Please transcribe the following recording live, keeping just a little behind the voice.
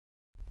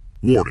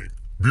Warning,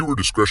 viewer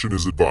discretion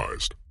is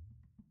advised.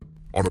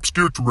 On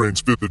Obscure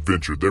Terrain's fifth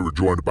adventure, they were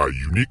joined by a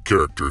unique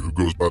character who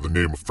goes by the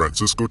name of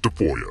Francisco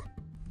Tafoya.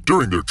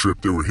 During their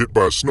trip, they were hit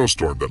by a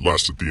snowstorm that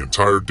lasted the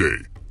entire day,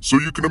 so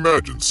you can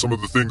imagine some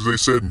of the things they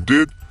said and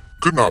did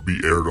could not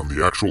be aired on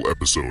the actual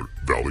episode,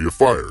 Valley of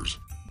Fires.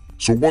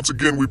 So once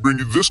again, we bring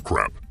you this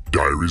crap,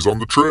 Diaries on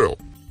the Trail.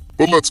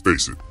 But let's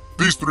face it,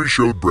 these three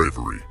showed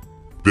bravery.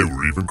 They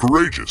were even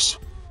courageous.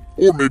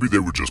 Or maybe they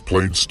were just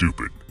plain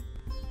stupid.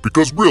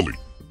 Because really,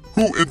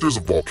 who enters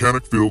a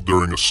volcanic field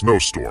during a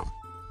snowstorm?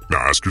 Now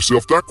ask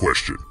yourself that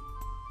question.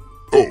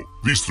 Oh,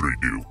 these three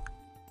do.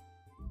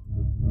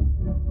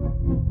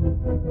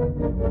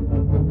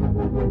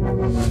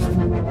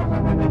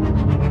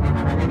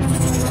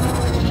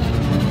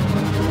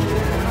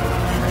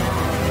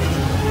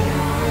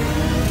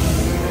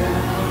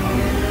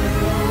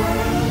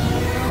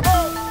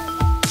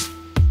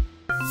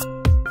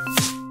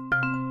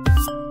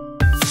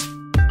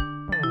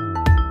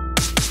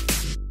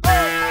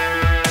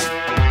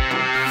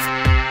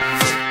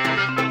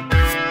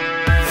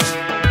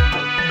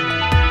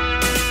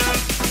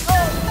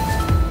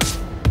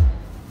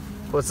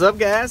 What's up,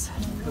 guys?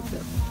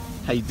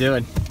 How you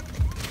doing?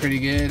 Pretty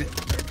good.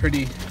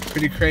 Pretty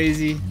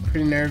crazy.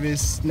 Pretty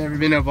nervous. Never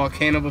been in a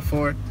volcano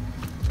before.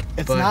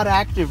 It's not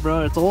active,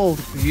 bro. It's old.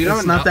 You don't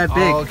it's not know. that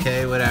big. Oh,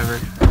 okay, whatever.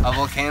 A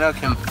volcano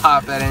can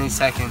pop at any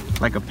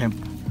second. Like a pimp.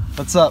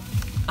 What's up?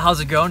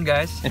 How's it going,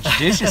 guys?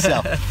 Introduce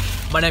yourself.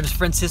 My name is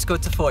Francisco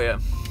Tafoya.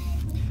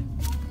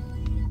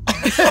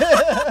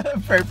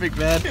 Perfect,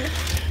 man.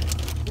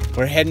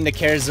 We're heading to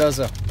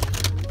Carrizozo.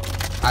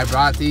 I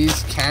brought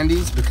these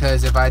candies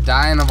because if I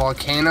die in a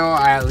volcano,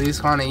 I at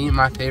least want to eat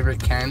my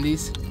favorite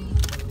candies.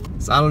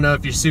 So I don't know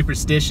if you're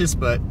superstitious,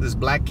 but this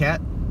black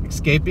cat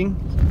escaping.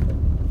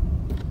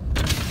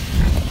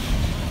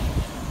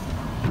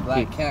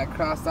 Black cat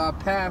crossed our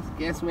path.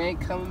 Guess we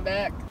ain't coming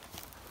back. All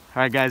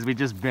right, guys, we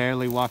just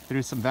barely walked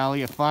through some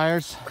Valley of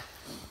Fires.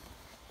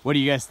 What do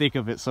you guys think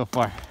of it so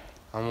far?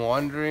 I'm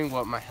wondering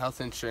what my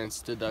health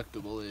insurance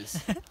deductible is.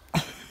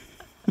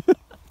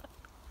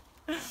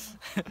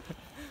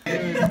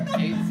 8,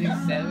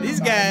 6, 7, These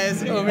 5, guys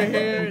 6, over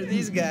here,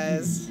 these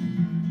guys.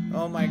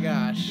 Oh my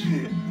gosh.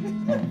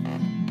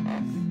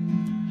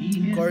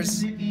 Of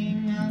course,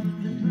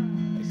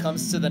 it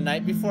comes to the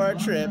night before our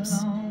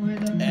trips,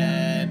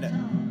 and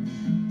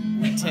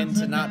we tend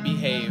to not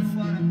behave.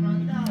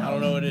 I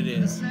don't know what it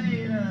is.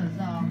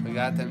 We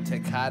got them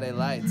Tecate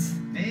lights.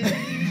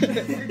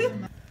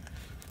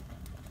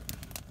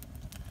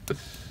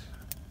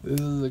 This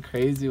is a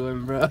crazy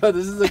one, bro.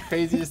 This is the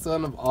craziest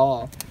one of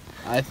all,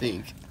 I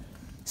think.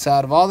 So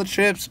out of all the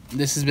trips,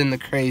 this has been the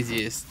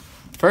craziest.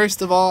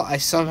 First of all, I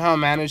somehow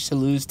managed to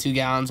lose 2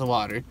 gallons of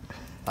water.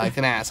 Like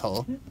an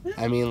asshole.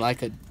 I mean,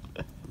 just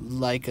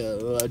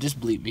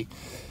bleep me.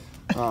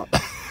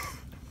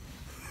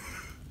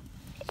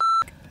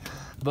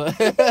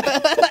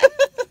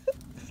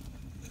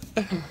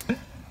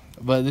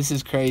 But this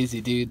is crazy,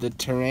 dude. The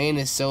terrain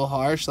is so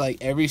harsh. Like,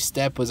 every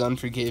step was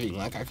unforgiving.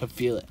 Like, I could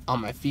feel it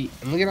on my feet.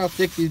 And look at how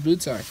thick these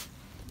boots are.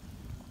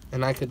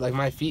 And I could, like,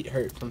 my feet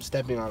hurt from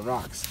stepping on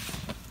rocks.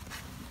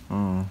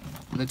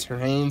 The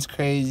terrain's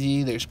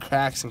crazy. There's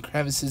cracks and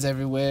crevices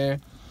everywhere.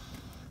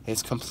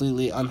 It's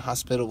completely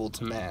unhospitable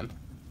to man.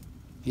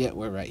 Yet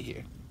we're right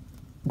here.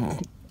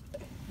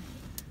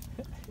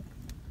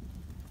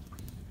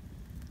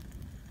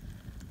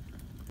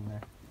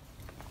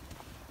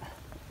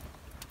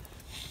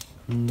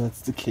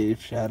 That's the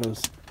cave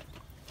shadows.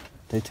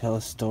 They tell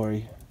a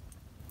story.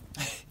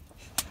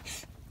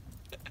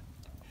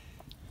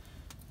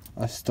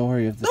 A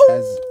story of the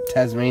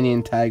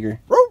Tasmanian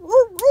tiger.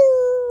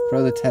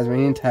 Bro, the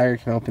Tasmanian tiger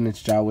can open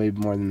its jaw way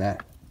more than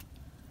that.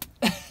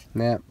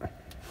 Nap.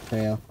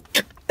 Fail.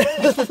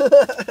 Okay,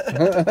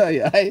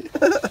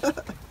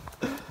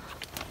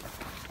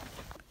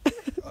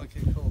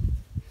 cool.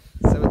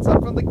 So it's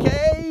up from the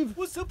cave.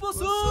 What's up?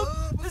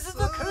 This is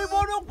the Cave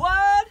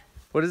 101.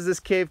 What is this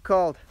cave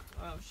called?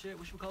 Oh shit,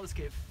 what should we call this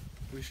cave?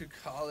 We should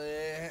call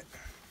it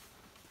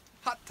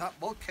Hot Top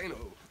Volcano.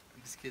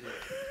 I'm just kidding.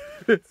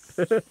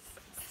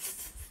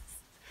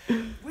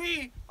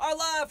 We are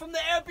live from the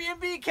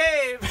Airbnb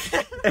cave.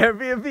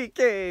 Airbnb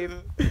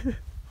cave.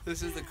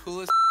 This is the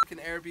coolest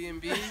fucking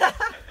Airbnb.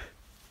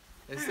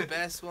 It's the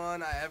best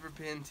one I ever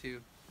been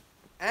to.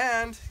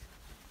 And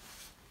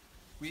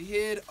we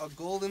hid a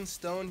golden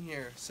stone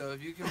here. So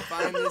if you can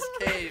find this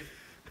cave,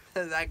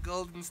 that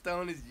golden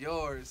stone is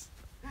yours.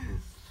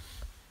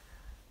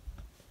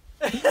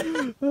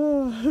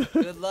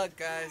 Good luck,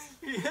 guys.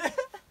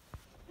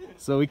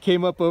 So we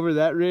came up over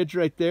that ridge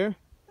right there,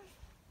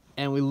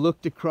 and we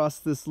looked across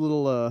this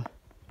little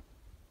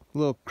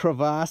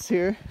crevasse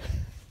here,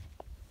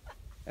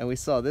 and we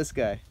saw this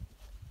guy,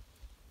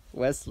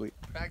 Wesley.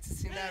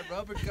 Practicing that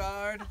rubber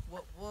guard.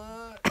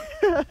 What?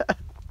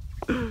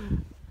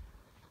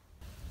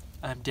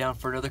 I'm down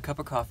for another cup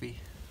of coffee.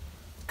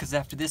 Cause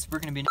after this, we're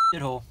gonna be in a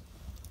shithole.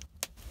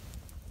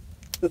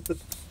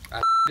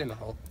 I in a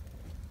hole.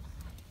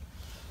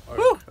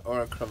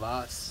 Or a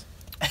crevasse.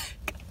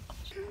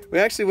 We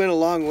actually went a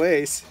long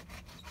ways.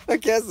 I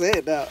can't say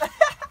it now.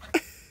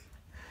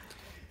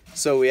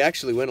 So we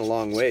actually went a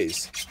long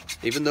ways,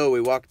 even though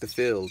we walked the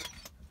field.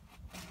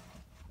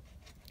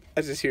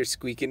 I just hear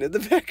squeaking in the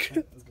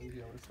background.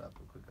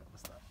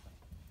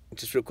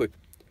 Just real quick.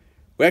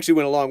 We actually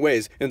went a long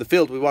ways. In the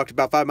field, we walked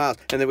about 5 miles,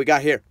 and then we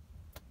got here.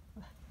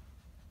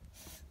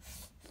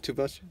 Too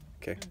much?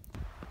 Okay.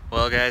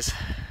 Well, guys,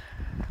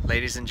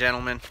 ladies and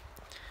gentlemen,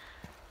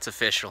 it's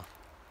official.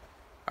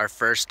 Our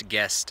first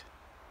guest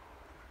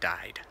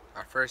died.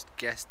 Our first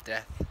guest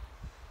death.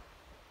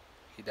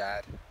 He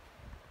died.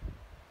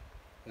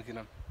 Look at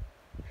him.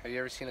 Have you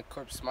ever seen a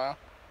corpse smile?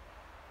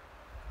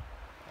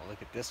 Oh,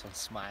 look at this one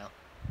smile.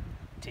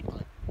 Take a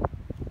look.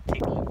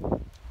 Take a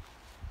look.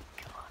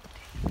 Come on,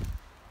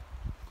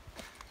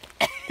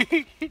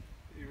 He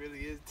really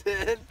is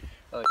dead.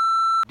 Oh,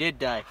 did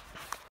die.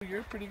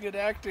 You're a pretty good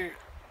actor.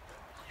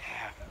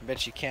 Yeah, I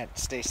bet you can't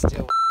stay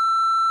still.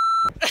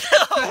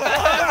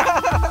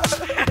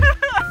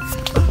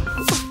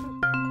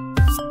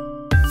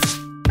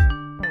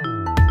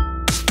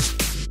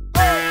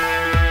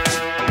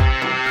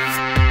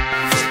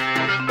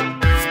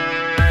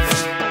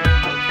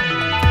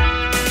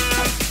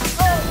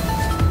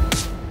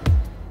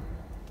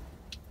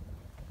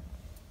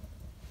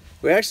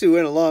 We actually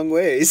went a long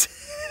ways.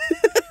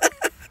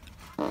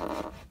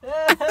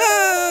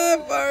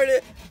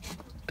 Farted.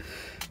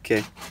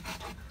 Okay.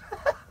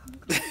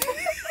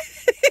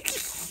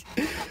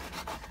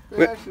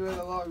 We actually went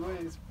a long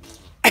ways.